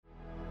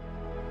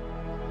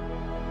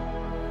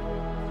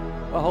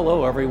Well,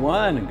 hello,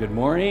 everyone, and good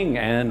morning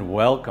and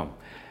welcome.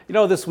 You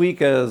know, this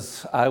week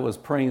as I was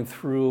praying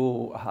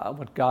through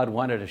what God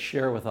wanted to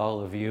share with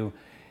all of you,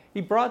 He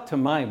brought to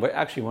mind,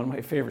 actually one of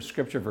my favorite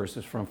scripture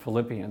verses from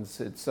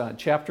Philippians. It's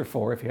chapter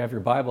 4. If you have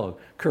your Bible,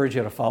 I encourage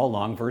you to follow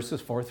along,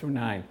 verses 4 through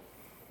 9.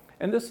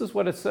 And this is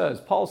what it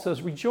says. Paul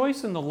says,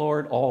 "Rejoice in the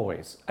Lord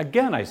always.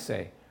 Again, I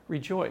say,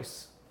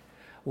 rejoice.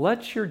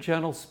 Let your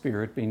gentle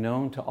spirit be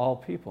known to all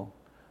people.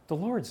 The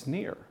Lord's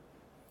near.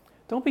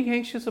 Don't be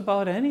anxious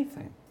about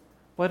anything,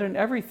 but in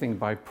everything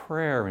by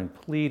prayer and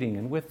pleading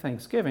and with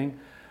thanksgiving,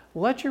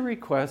 let your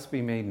requests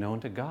be made known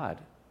to God.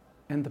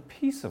 And the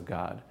peace of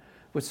God,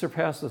 which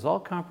surpasses all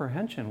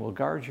comprehension, will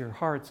guard your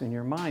hearts and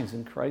your minds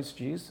in Christ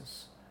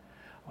Jesus."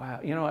 Wow,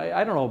 you know,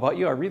 I don't know about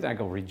you. I read that, I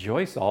go,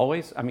 rejoice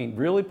always? I mean,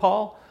 really,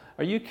 Paul?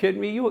 Are you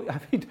kidding me?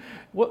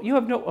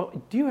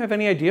 Do you have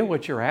any idea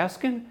what you're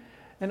asking?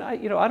 And I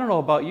don't know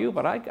about you,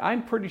 but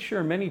I'm pretty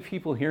sure many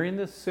people hearing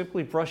this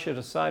simply brush it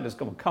aside as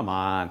going, come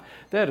on,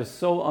 that is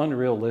so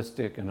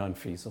unrealistic and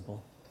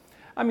unfeasible.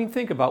 I mean,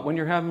 think about when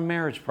you're having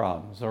marriage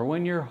problems or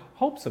when your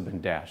hopes have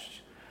been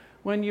dashed,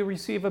 when you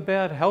receive a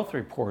bad health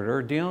report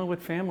or dealing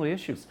with family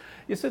issues.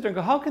 You sit there and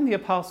go, how can the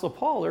Apostle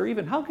Paul, or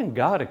even how can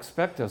God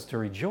expect us to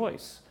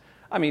rejoice?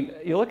 I mean,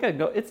 you look at it and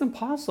go, it's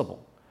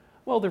impossible.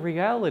 Well, the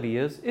reality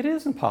is, it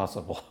is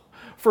impossible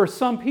for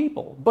some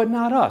people, but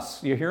not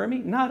us. You hear me?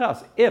 Not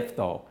us. If,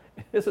 though,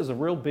 this is a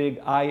real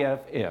big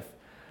if.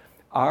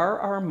 Are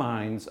our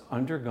minds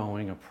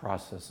undergoing a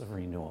process of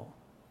renewal?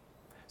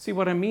 See,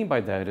 what I mean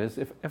by that is,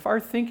 if our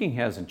thinking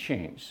hasn't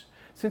changed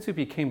since we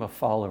became a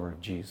follower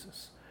of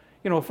Jesus,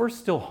 if we're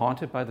still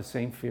haunted by the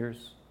same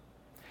fears,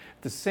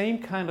 the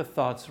same kind of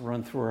thoughts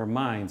run through our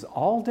minds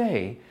all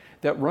day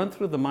that run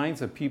through the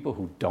minds of people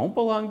who don't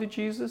belong to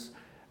Jesus,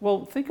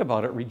 well, think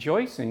about it.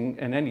 Rejoicing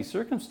in any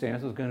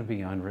circumstance is going to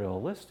be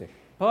unrealistic.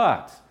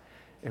 But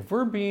if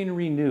we're being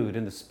renewed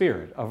in the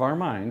spirit of our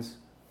minds,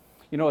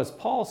 as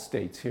Paul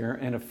states here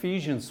in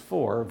Ephesians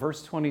 4,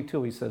 verse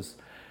 22, he says,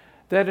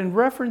 that in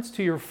reference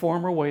to your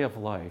former way of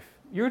life,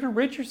 you're to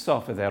rid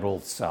yourself of that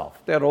old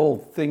self, that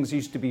old things you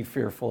used to be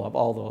fearful of,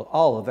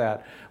 all of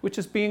that, which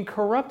is being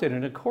corrupted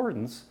in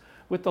accordance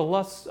with the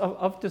lusts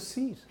of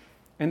deceit,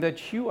 and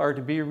that you are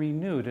to be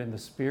renewed in the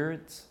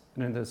spirit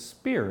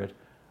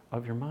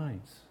of your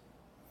minds.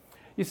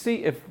 You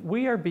see, if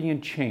we are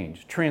being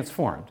changed,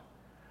 transformed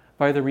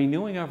by the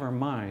renewing of our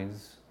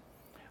minds,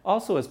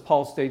 also as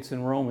Paul states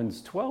in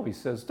Romans 12, he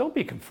says, don't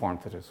be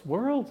conformed to this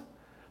world,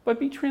 but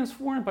be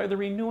transformed by the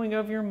renewing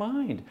of your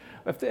mind.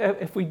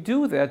 If we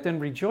do that, then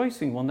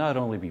rejoicing will not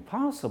only be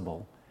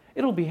possible,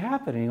 it'll be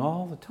happening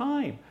all the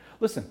time.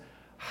 Listen,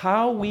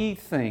 how we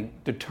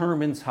think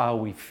determines how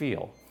we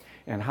feel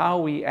and how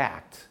we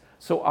act.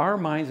 So our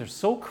minds are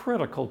so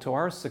critical to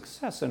our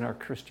success in our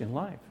Christian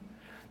life.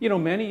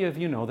 Many of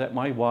you know that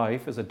my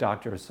wife is a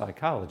doctor of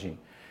psychology.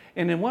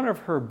 And in one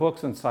of her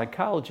books on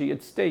psychology,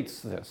 it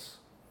states this.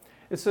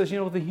 It says,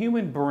 the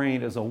human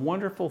brain is a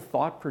wonderful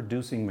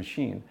thought-producing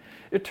machine.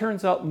 It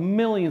turns out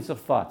millions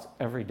of thoughts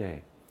every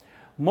day.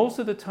 Most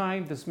of the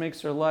time, this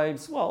makes our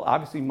lives, well,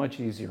 obviously much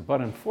easier. But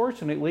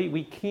unfortunately,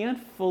 we can't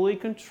fully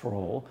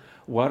control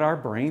what our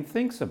brain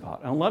thinks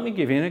about. And let me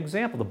give you an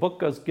example. The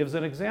book gives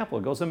an example.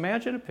 It goes,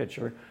 imagine a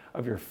picture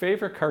of your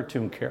favorite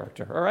cartoon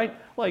character, all right?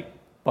 Like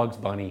Bugs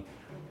Bunny,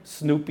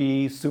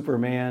 Snoopy,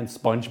 Superman,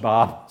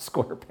 SpongeBob,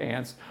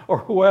 SquarePants, or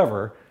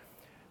whoever.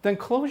 Then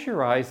close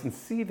your eyes and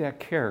see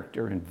that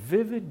character in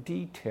vivid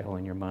detail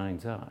in your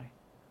mind's eye.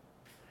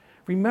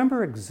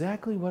 Remember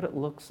exactly what it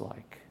looks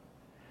like.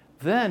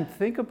 Then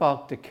think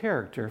about the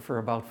character for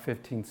about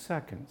 15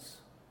 seconds.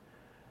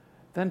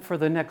 Then for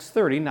the next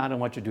 30, I don't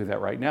want you to do that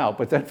right now,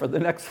 but then for the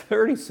next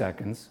 30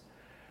 seconds,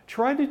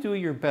 try to do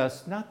your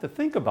best not to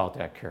think about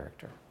that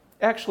character.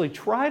 Actually,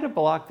 try to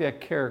block that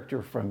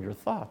character from your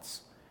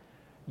thoughts.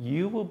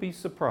 You will be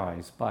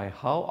surprised by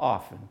how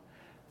often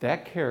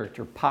that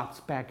character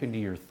pops back into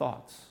your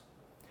thoughts.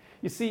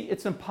 You see,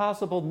 it's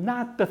impossible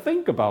not to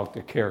think about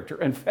the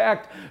character. In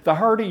fact, the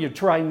harder you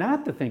try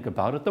not to think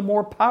about it, the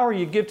more power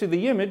you give to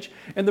the image,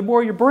 and the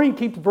more your brain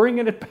keeps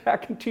bringing it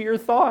back into your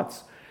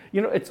thoughts.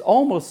 It's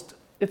almost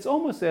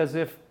as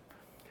if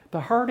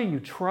the harder you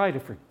try to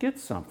forget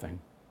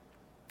something,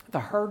 the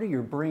harder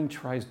your brain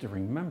tries to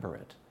remember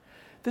it.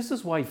 This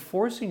is why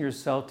forcing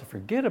yourself to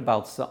forget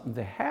about something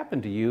that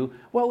happened to you,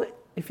 well,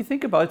 if you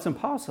think about it, it's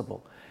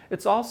impossible.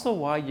 It's also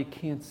why you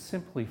can't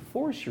simply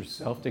force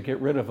yourself to get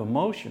rid of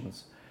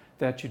emotions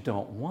that you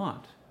don't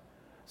want.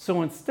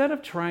 So instead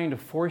of trying to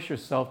force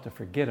yourself to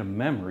forget a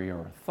memory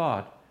or a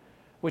thought,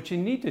 what you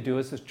need to do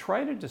is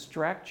try to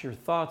distract your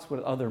thoughts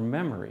with other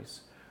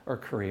memories or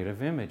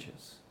creative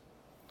images.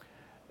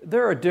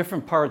 There are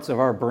different parts of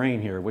our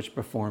brain here which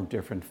perform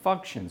different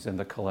functions in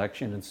the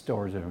collection and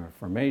storage of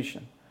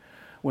information.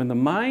 When the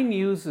mind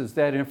uses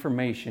that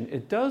information,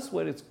 it does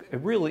what it's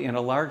really, in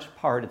a large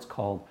part, it's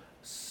called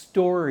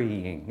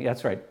storying.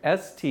 That's right,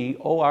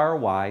 S-T-O-R-Y-I-N-G.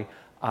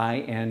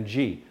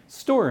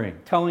 Storying,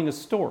 telling a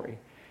story.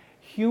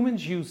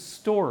 Humans use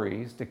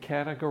stories to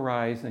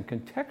categorize and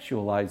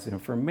contextualize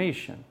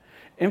information.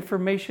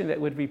 Information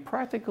that would be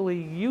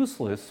practically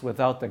useless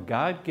without the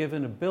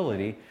God-given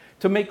ability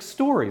to make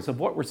stories of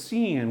what we're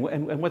seeing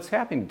and what's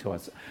happening to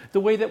us. The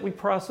way that we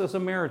process a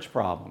marriage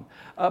problem,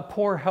 a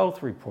poor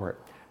health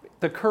report,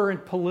 the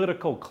current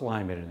political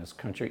climate in this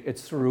country,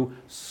 it's through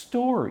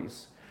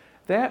stories.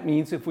 That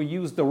means if we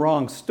use the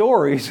wrong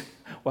stories,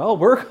 well,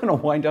 we're going to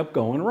wind up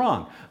going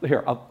wrong.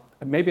 Here,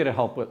 maybe it'll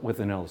help with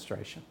an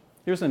illustration.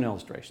 Here's an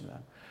illustration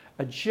then.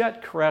 A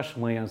jet crash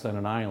lands on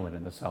an island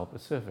in the South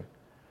Pacific.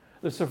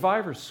 The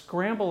survivors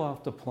scramble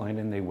off the plane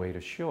and they wade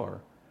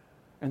ashore.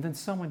 And then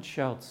someone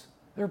shouts,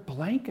 "There are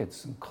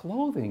blankets and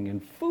clothing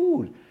and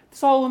food.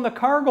 It's all in the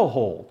cargo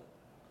hold."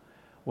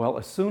 Well,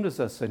 as soon as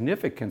the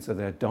significance of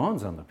that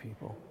dawns on the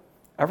people,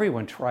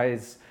 everyone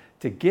tries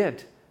to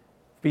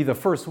be the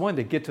first one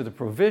to get to the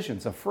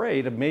provisions,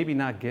 afraid of maybe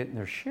not getting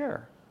their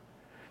share.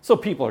 So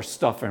people are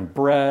stuffing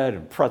bread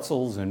and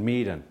pretzels and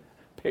meat and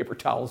paper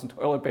towels and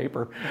toilet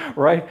paper,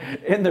 right,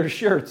 in their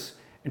shirts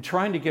and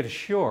trying to get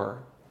ashore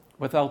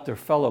without their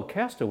fellow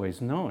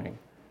castaways knowing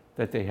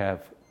that they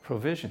have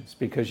provisions.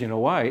 Because you know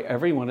why?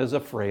 Everyone is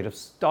afraid of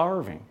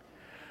starving.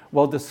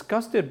 Well,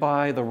 disgusted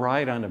by the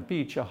ride on the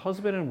beach, a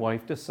husband and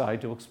wife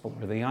decide to explore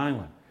the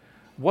island.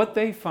 What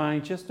they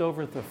find just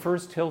over the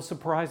first hill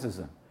surprises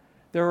them.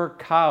 There are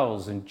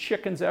cows and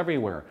chickens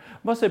everywhere.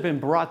 Must have been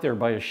brought there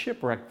by a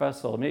shipwrecked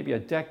vessel maybe a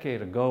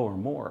decade ago or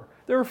more.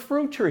 There are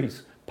fruit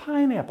trees,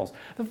 pineapples.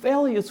 The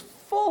valley is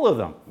full of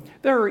them.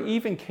 There are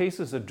even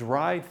cases of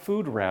dried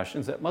food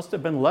rations that must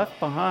have been left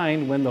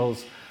behind when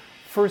those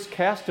first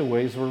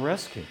castaways were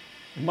rescued.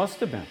 It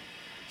must have been.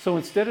 So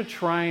instead of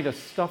trying to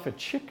stuff a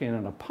chicken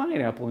and a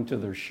pineapple into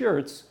their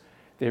shirts,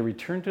 they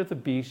return to the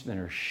beach and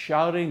are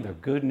shouting the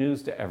good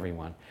news to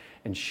everyone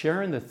and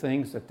sharing the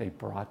things that they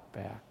brought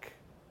back.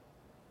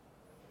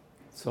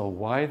 So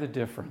why the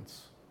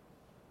difference?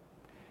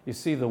 You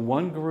see, the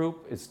one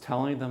group is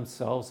telling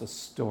themselves a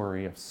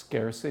story of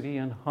scarcity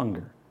and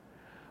hunger,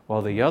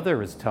 while the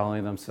other is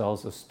telling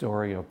themselves a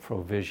story of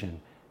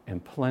provision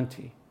and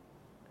plenty.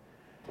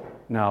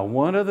 Now,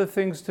 one of the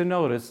things to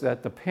notice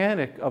that the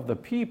panic of the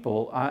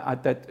people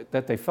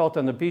that they felt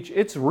on the beach,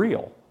 it's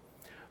real.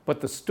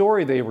 But the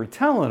story they were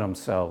telling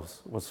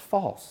themselves was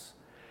false.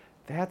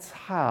 That's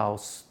how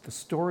the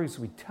stories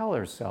we tell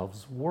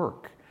ourselves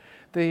work.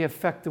 They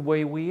affect the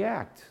way we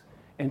act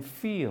and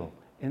feel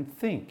and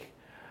think.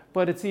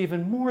 But it's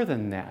even more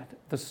than that.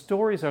 The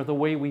stories are the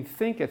way we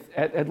think,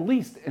 at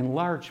least in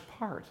large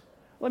part.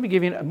 Let me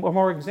give you one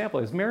more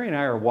example. As Mary and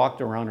I are walked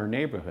around our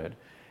neighborhood,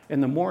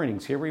 in the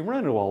mornings here, we run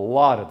into a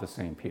lot of the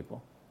same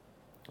people.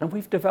 And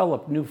we've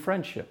developed new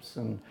friendships.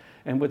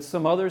 And with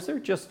some others, they're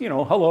just,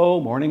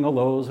 hello, morning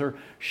hellos, or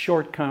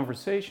short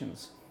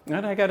conversations.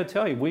 And I got to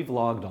tell you, we've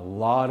logged a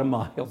lot of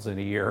miles in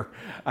a year.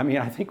 I mean,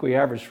 I think we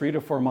average 3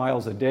 to 4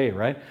 miles a day,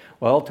 right?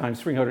 Well,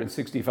 times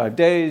 365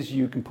 days,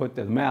 you can put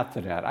the math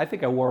to that. I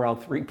think I wore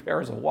out 3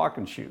 pairs of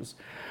walking shoes.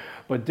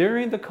 But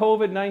during the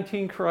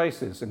COVID-19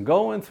 crisis and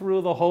going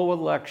through the whole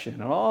election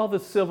and all the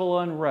civil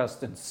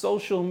unrest and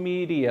social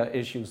media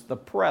issues, the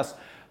press,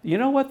 you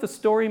know what the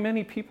story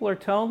many people are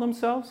telling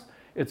themselves?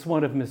 It's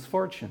one of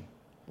misfortune,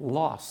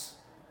 loss,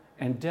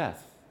 and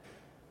death.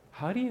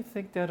 How do you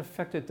think that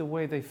affected the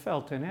way they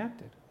felt and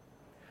acted?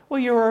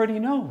 Well, you already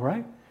know,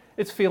 right?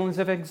 It's feelings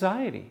of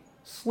anxiety,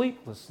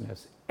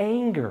 sleeplessness,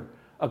 anger,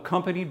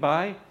 accompanied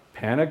by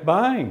panic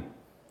buying,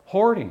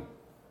 hoarding,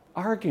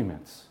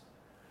 arguments.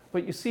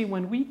 But you see,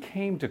 when we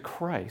came to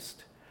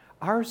Christ,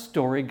 our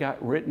story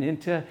got written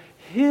into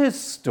His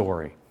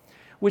story,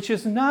 which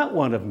is not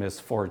one of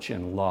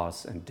misfortune,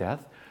 loss, and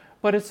death,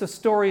 but it's a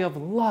story of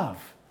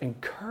love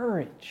and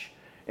courage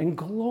and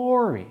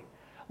glory.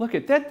 Look,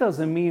 that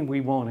doesn't mean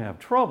we won't have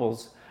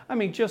troubles. I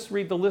mean, just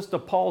read the list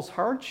of Paul's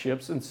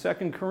hardships in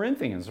 2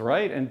 Corinthians,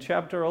 right? In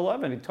chapter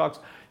 11,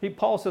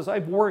 Paul says,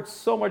 I've worked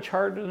so much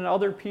harder than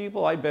other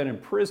people. I've been in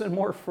prison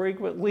more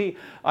frequently.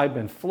 I've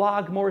been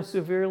flogged more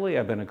severely.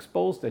 I've been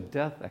exposed to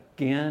death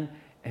again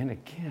and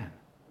again.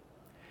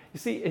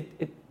 You see,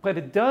 but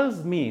it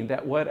does mean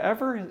that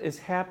whatever is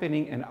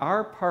happening in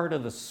our part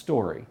of the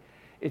story,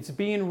 it's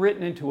being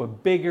written into a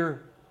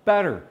bigger,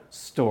 better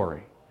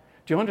story.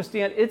 Do you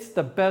understand? It's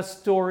the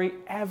best story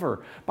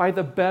ever, by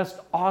the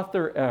best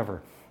author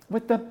ever,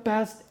 with the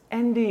best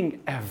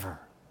ending ever.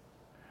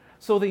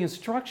 So the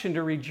instruction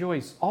to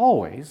rejoice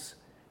always,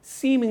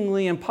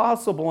 seemingly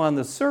impossible on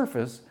the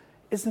surface,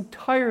 is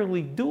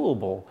entirely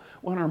doable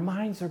when our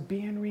minds are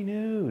being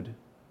renewed.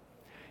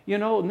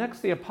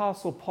 Next the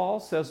Apostle Paul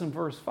says in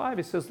verse 5,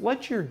 he says,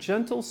 let your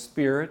gentle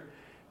spirit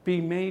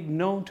be made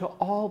known to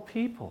all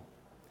people.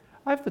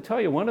 I have to tell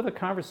you, one of the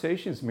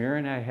conversations Mary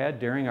and I had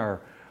during our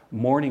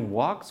morning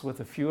walks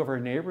with a few of our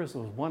neighbors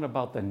was one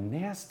about the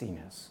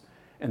nastiness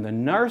and the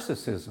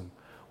narcissism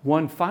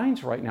one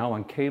finds right now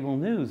on cable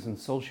news and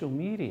social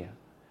media.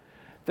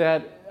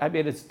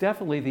 It's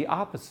definitely the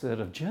opposite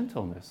of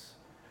gentleness.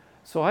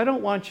 So I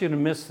don't want you to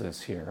miss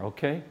this here,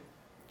 okay?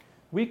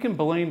 We can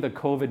blame the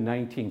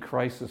COVID-19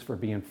 crisis for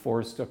being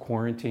forced to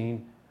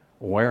quarantine,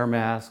 wear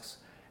masks,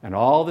 and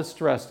all the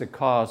stress it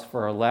caused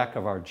for our lack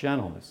of our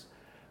gentleness,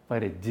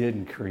 but it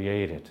didn't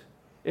create it.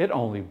 It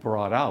only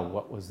brought out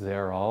what was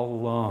there all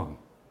along.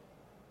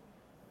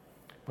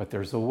 But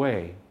there's a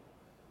way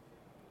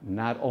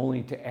not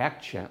only to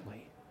act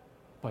gently,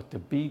 but to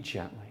be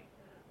gently.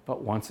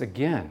 But once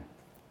again,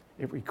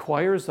 it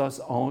requires us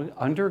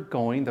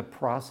undergoing the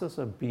process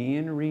of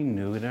being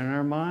renewed in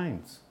our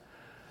minds.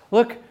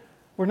 Look,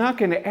 we're not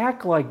going to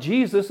act like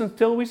Jesus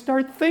until we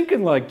start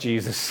thinking like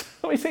Jesus.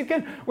 Let me say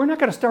again, we're not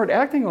going to start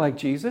acting like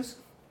Jesus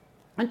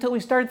until we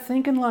start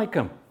thinking like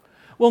him.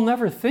 We'll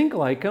never think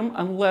like him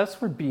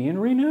unless we're being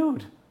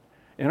renewed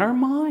in our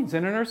minds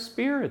and in our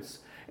spirits.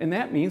 And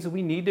that means that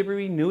we need to be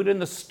renewed in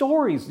the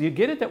stories. Do you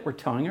get it that we're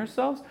telling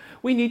ourselves?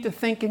 We need to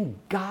think in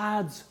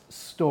God's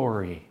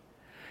story.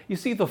 You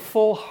see, the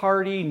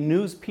foolhardy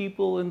news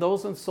people and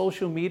those on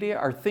social media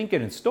are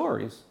thinking in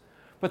stories,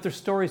 but they're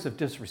stories of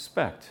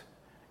disrespect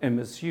and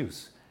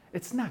misuse.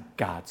 It's not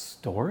God's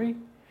story.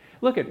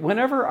 Look,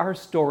 whenever our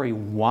story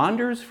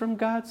wanders from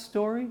God's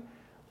story,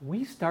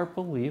 we start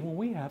believing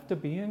we have to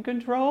be in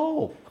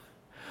control.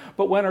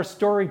 But when our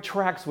story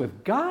tracks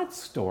with God's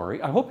story,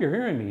 I hope you're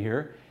hearing me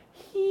here,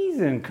 He's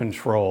in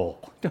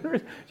control.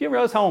 Do you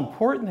realize how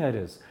important that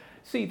is?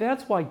 See,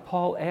 that's why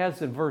Paul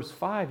adds in verse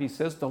 5, he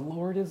says, the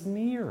Lord is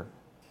near.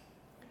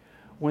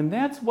 When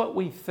that's what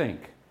we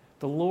think,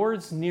 the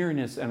Lord's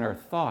nearness in our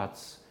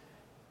thoughts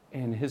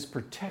and his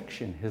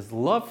protection, his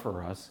love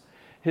for us,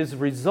 his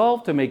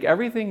resolve to make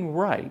everything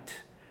right,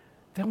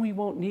 then we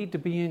won't need to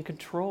be in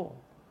control.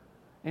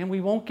 And we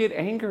won't get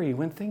angry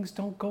when things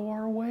don't go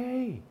our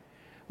way.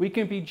 We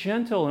can be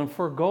gentle and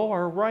forego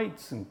our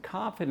rights and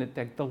confident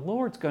that the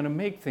Lord's going to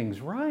make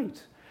things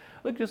right.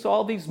 Look, just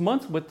all these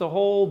months with the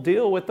whole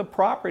deal with the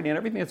property and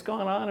everything that's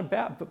gone on and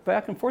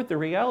back and forth. The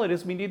reality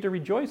is we need to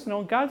rejoice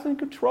knowing God's in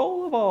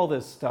control of all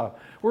this stuff.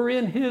 We're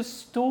in his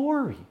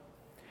story.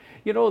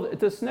 You know,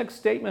 this next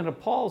statement of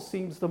Paul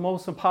seems the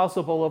most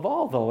impossible of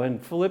all, though. In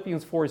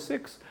Philippians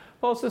 4:6,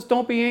 Paul says,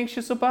 don't be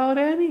anxious about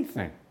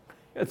anything.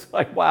 It's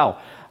like, wow,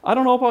 I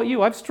don't know about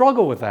you. I've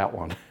struggled with that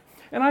one.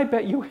 And I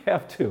bet you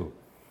have too.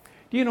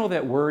 Do you know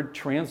that word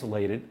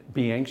translated,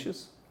 be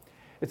anxious?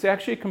 It's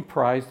actually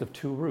comprised of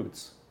two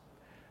roots.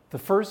 The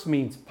first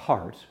means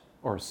part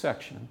or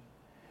section,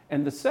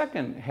 and the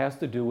second has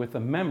to do with a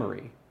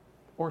memory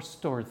or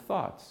stored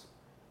thoughts.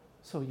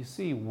 So you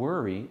see,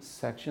 worry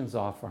sections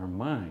off our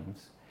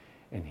minds,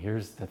 and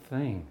here's the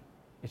thing,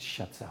 it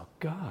shuts out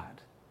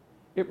God.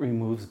 It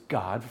removes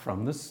God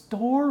from the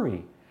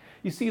story.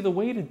 You see, the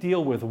way to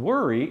deal with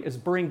worry is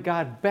bring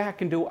God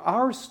back into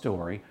our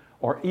story,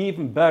 or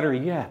even better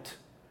yet,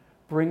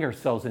 bring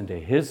ourselves into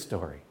his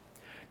story.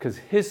 Because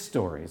his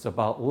story is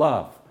about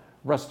love,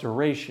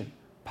 restoration,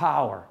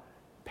 power,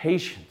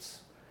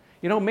 patience.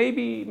 You know,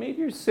 maybe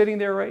you're sitting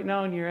there right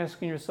now and you're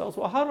asking yourselves,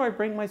 well, how do I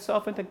bring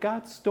myself into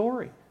God's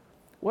story?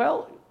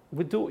 Well,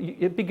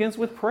 it begins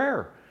with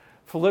prayer.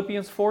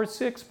 Philippians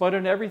 4:6, but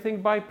in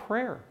everything by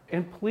prayer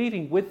and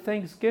pleading with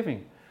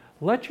thanksgiving,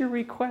 let your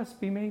requests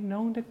be made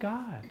known to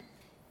God.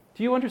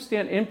 Do you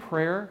understand? In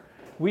prayer,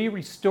 we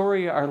restore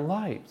our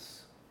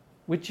lives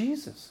with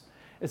Jesus.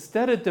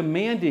 Instead of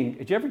demanding,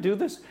 did you ever do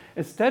this?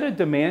 Instead of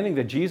demanding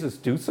that Jesus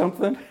do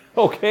something,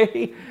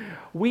 okay,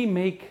 we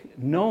make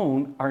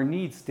known our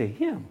needs to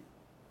him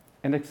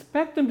and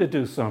expect him to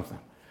do something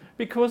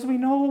because we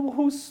know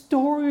whose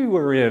story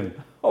we're in,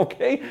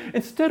 okay?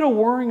 Instead of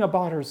worrying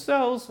about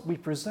ourselves, we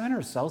present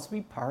ourselves to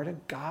be part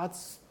of God's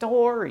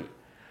story.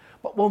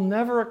 But we'll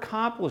never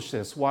accomplish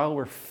this while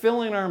we're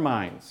filling our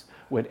minds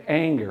with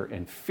anger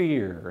and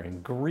fear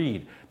and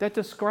greed that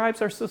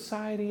describes our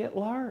society at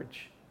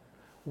large.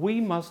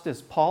 We must,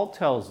 as Paul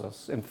tells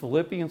us in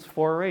Philippians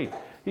 4:8,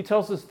 he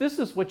tells us this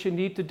is what you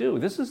need to do.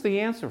 This is the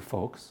answer,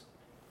 folks.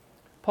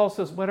 Paul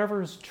says,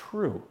 whatever is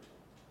true,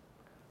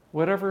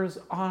 whatever is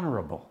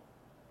honorable,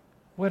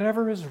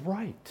 whatever is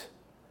right,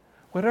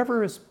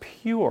 whatever is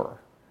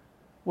pure,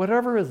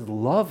 whatever is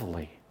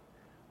lovely,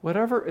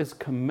 whatever is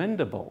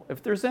commendable,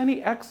 if there's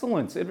any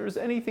excellence, if there's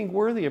anything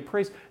worthy of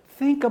praise,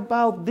 think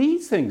about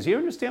these things. You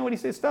understand what he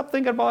says? Stop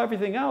thinking about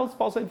everything else.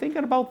 Paul said,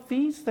 thinking about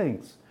these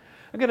things.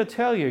 I'm going to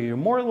tell you, you're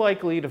more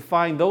likely to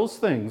find those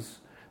things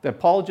that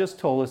Paul just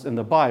told us in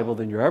the Bible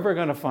than you're ever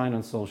going to find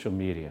on social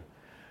media.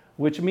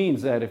 Which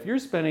means that if you're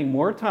spending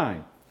more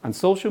time on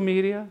social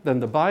media than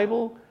the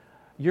Bible,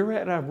 you're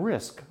at a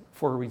risk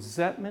for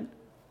resentment,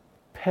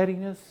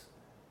 pettiness,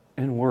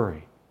 and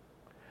worry.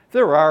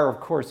 There are, of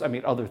course,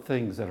 other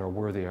things that are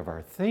worthy of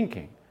our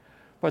thinking,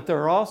 but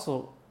there are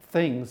also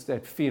things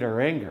that feed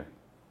our anger,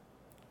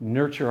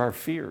 nurture our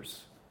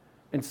fears,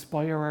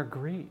 inspire our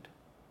greed.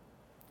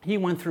 He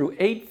went through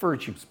 8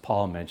 virtues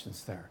Paul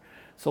mentions there.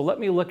 So let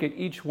me look at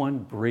each one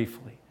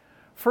briefly.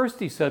 First,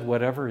 he said,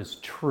 whatever is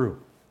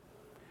true.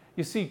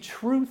 You see,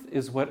 truth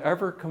is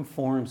whatever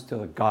conforms to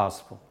the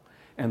gospel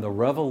and the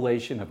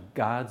revelation of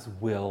God's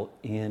will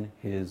in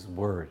his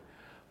word.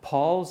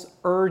 Paul's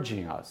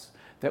urging us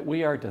that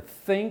we are to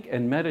think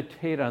and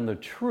meditate on the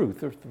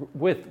truth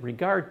with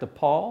regard to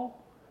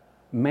Paul,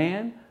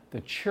 man,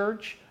 the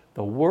church,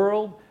 the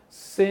world,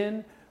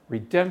 sin,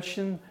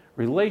 redemption,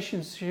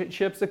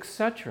 relationships,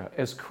 etc.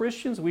 As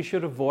Christians, we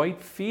should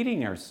avoid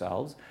feeding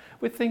ourselves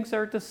with things that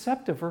are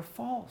deceptive or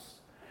false.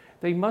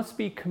 They must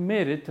be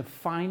committed to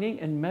finding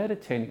and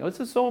meditating. Oh, this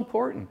is so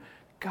important.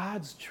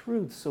 God's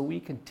truth, so we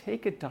can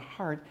take it to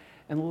heart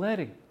and let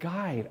it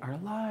guide our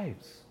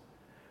lives.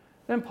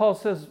 Then Paul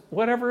says,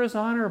 whatever is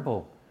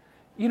honorable.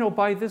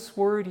 By this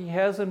word, he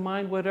has in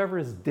mind whatever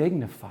is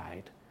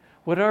dignified,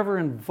 whatever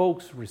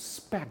invokes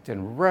respect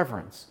and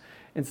reverence,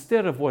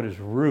 instead of what is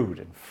rude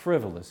and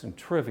frivolous and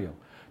trivial,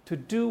 to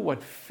do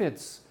what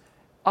fits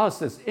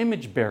us as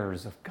image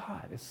bearers of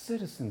God, as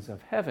citizens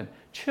of heaven,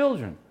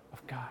 children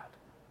of God.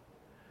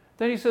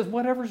 Then he says,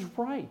 whatever's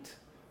right.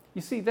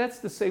 You see, that's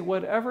to say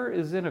whatever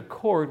is in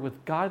accord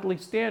with godly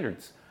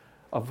standards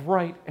of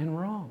right and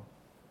wrong.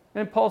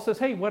 And Paul says,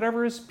 hey,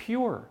 whatever is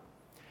pure.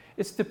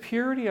 It's the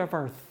purity of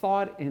our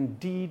thought and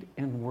deed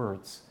and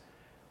words.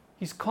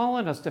 He's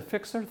calling us to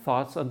fix our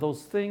thoughts on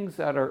those things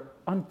that are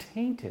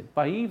untainted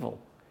by evil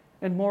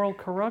and moral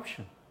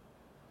corruption.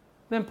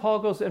 Then Paul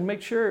goes and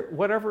make sure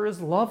whatever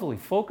is lovely,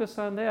 focus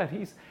on that.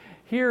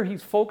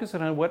 He's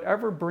focusing on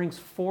whatever brings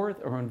forth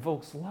or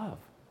invokes love,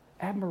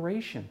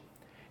 admiration,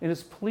 and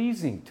is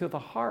pleasing to the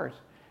heart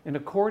and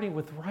according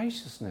with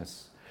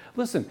righteousness.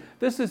 Listen,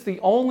 this is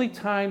the only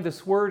time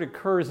this word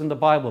occurs in the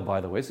Bible,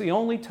 by the way. It's the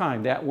only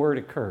time that word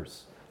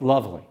occurs,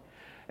 lovely.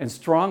 And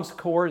Strong's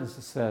Concordance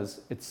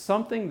says it's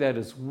something that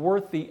is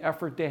worth the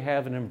effort to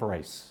have and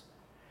embrace.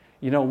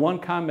 One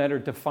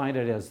commenter defined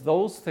it as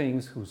those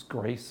things whose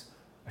grace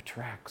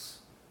attracts.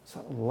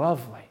 So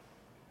lovely.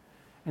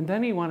 And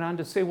then he went on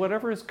to say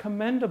whatever is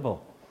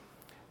commendable.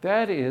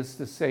 That is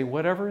to say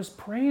whatever is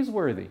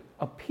praiseworthy,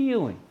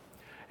 appealing.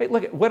 Hey,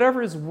 look,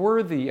 whatever is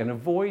worthy and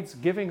avoids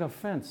giving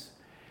offense.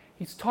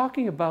 He's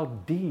talking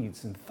about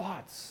deeds and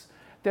thoughts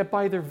that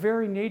by their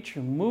very nature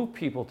move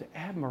people to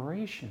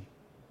admiration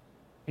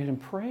and in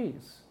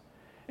praise.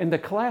 In the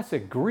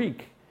classic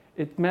Greek,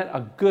 it meant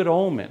a good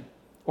omen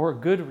or a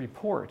good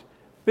report.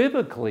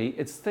 Biblically,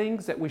 it's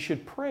things that we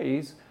should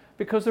praise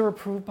because they're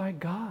approved by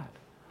God.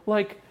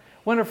 Like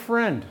when a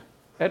friend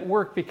at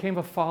work became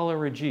a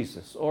follower of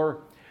Jesus, or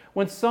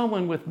when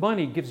someone with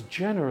money gives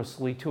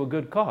generously to a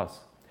good cause,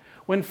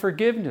 when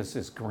forgiveness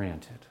is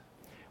granted,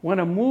 when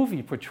a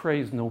movie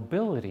portrays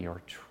nobility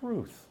or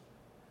truth,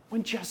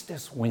 when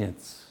justice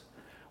wins,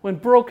 when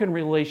broken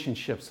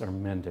relationships are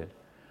mended,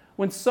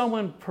 when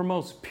someone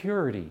promotes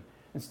purity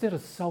instead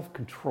of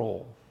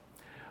self-control,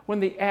 when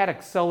the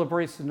addict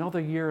celebrates another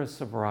year of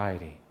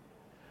sobriety,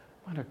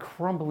 when a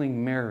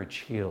crumbling marriage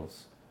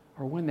heals,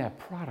 or when that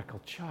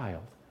prodigal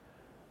child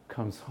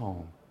comes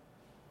home.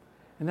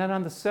 And then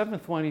on the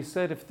seventh one, he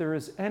said, if there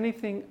is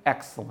anything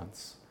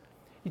excellence,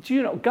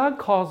 God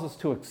calls us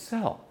to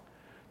excel,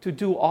 to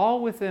do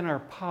all within our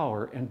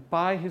power and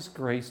by his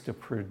grace to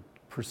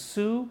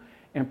pursue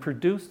and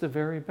produce the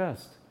very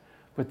best.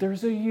 But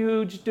there's a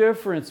huge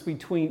difference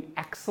between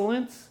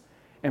excellence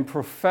and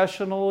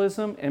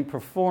professionalism and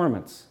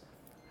performance.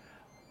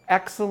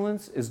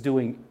 Excellence is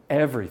doing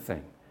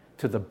everything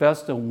to the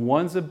best of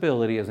one's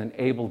ability as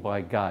enabled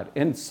by God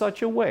in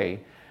such a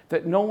way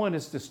that no one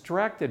is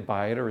distracted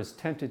by it or is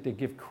tempted to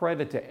give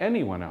credit to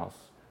anyone else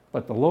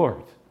but the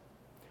Lord.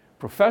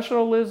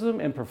 Professionalism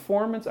and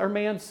performance are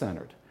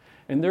man-centered,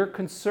 and they're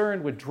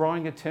concerned with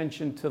drawing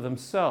attention to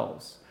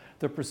themselves.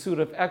 The pursuit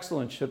of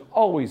excellence should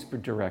always be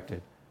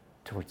directed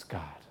towards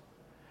God.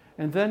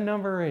 And then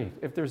number 8,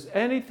 if there's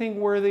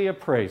anything worthy of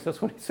praise,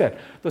 that's what he said,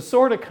 the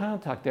sort of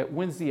conduct that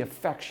wins the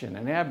affection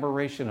and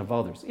admiration of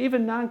others,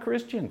 even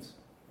non-Christians.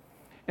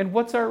 And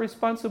what's our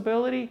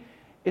responsibility?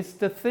 It's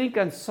to think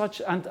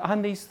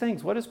on these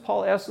things. What does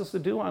Paul ask us to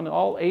do on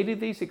all 8 of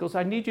these? He goes,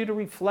 I need you to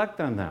reflect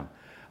on them.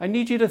 I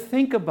need you to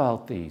think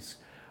about these.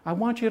 I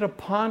want you to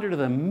ponder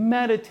them,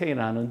 meditate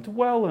on them,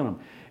 dwell on them.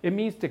 It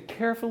means to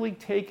carefully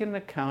take into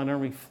account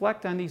and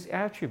reflect on these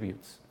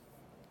attributes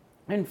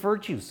and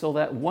virtues so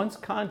that one's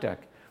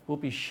conduct will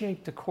be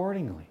shaped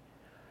accordingly.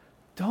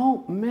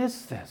 Don't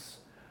miss this.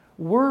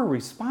 We're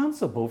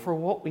responsible for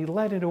what we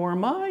let into our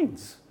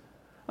minds.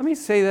 Let me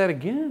say that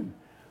again.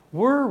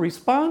 We're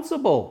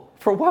responsible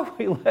for what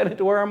we let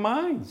into our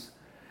minds.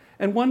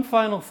 And one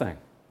final thing.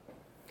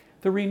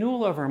 The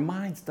renewal of our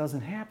minds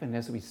doesn't happen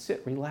as we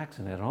sit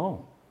relaxing at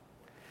home.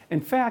 In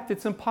fact,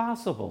 it's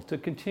impossible to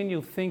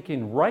continue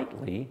thinking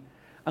rightly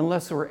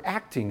unless we're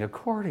acting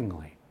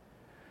accordingly.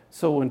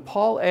 So when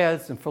Paul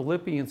adds in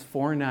Philippians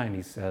 4:9,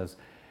 he says,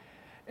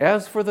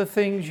 as for the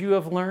things you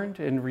have learned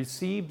and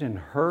received and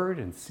heard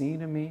and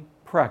seen in me,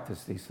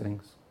 practice these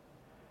things,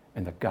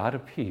 and the God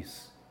of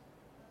peace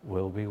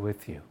will be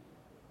with you.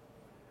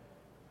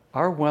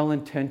 Our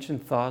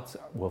well-intentioned thoughts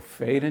will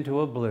fade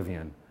into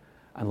oblivion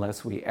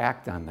unless we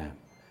act on them.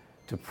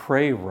 To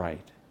pray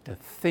right, to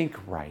think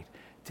right,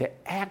 to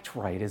act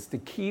right is the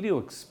key to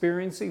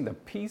experiencing the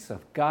peace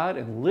of God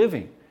and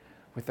living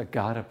with the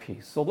God of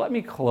peace. So let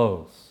me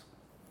close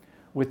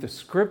with the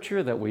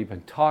scripture that we've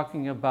been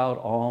talking about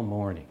all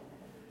morning.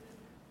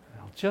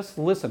 Now just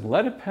listen,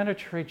 let it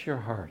penetrate your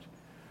heart.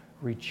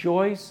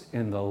 Rejoice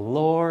in the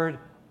Lord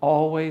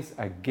always,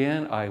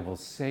 again, I will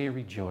say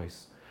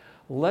rejoice.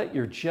 Let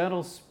your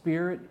gentle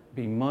spirit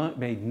be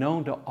made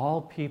known to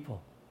all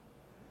people.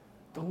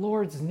 The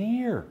Lord's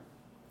near.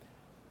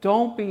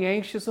 Don't be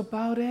anxious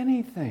about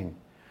anything,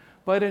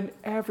 but in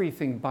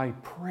everything by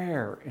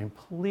prayer and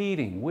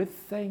pleading with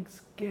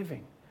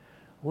thanksgiving.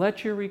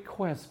 Let your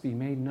requests be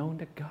made known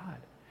to God.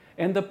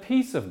 And the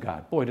peace of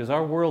God, boy, does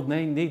our world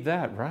need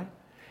that, right?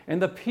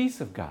 And the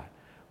peace of God,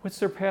 which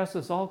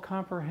surpasses all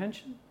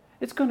comprehension,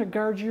 it's going to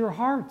guard your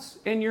hearts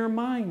and your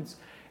minds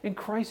in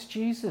Christ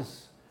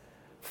Jesus.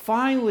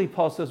 Finally,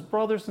 Paul says,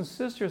 brothers and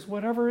sisters,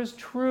 whatever is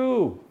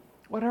true,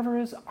 whatever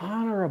is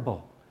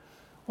honorable,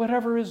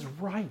 whatever is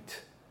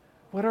right,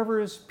 whatever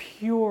is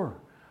pure,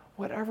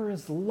 whatever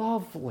is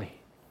lovely,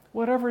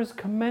 whatever is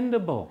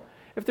commendable,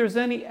 if there's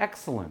any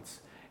excellence,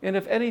 and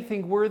if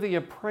anything worthy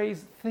of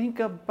praise, think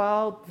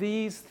about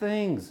these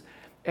things.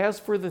 As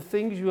for the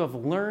things you have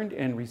learned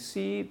and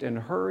received and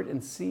heard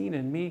and seen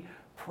in me,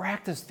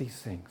 practice these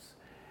things,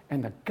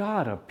 and the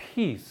God of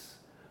peace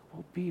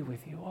will be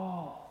with you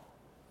all.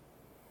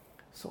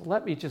 So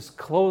let me just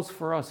close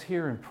for us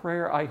here in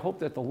prayer. I hope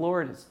that the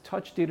Lord has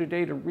touched you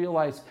today to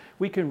realize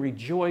we can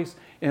rejoice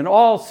in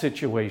all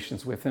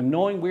situations with Him,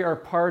 knowing we are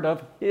part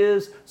of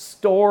His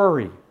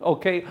story,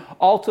 okay?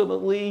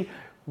 Ultimately,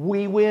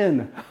 we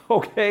win,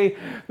 okay?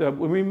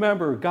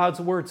 Remember, God's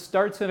Word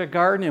starts in a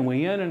garden and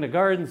we end in a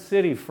garden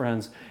city,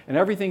 friends. And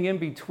everything in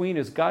between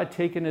is God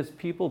taking His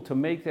people to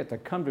make that to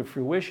come to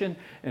fruition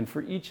and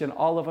for each and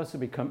all of us to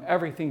become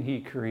everything He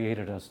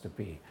created us to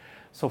be.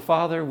 So,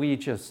 Father, we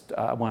just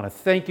want to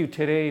thank you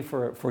today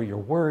for your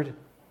Word.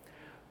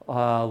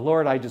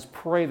 Lord, I just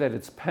pray that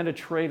it's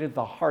penetrated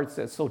the hearts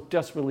that so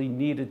desperately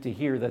needed to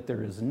hear that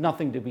there is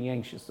nothing to be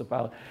anxious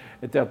about,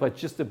 but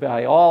just to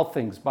by all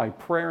things, by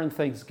prayer and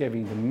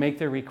thanksgiving, to make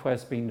their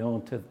requests be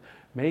known to,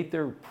 make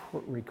their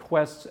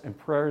requests and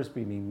prayers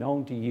be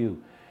known to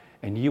you,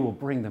 and you will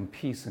bring them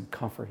peace and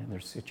comfort in their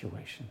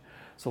situation.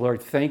 So,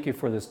 Lord, thank you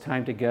for this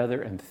time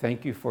together, and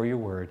thank you for your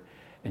word.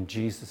 In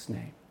Jesus'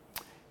 name.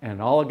 And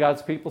all of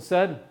God's people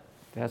said,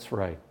 that's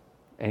right.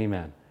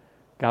 Amen.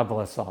 God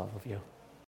bless all of you.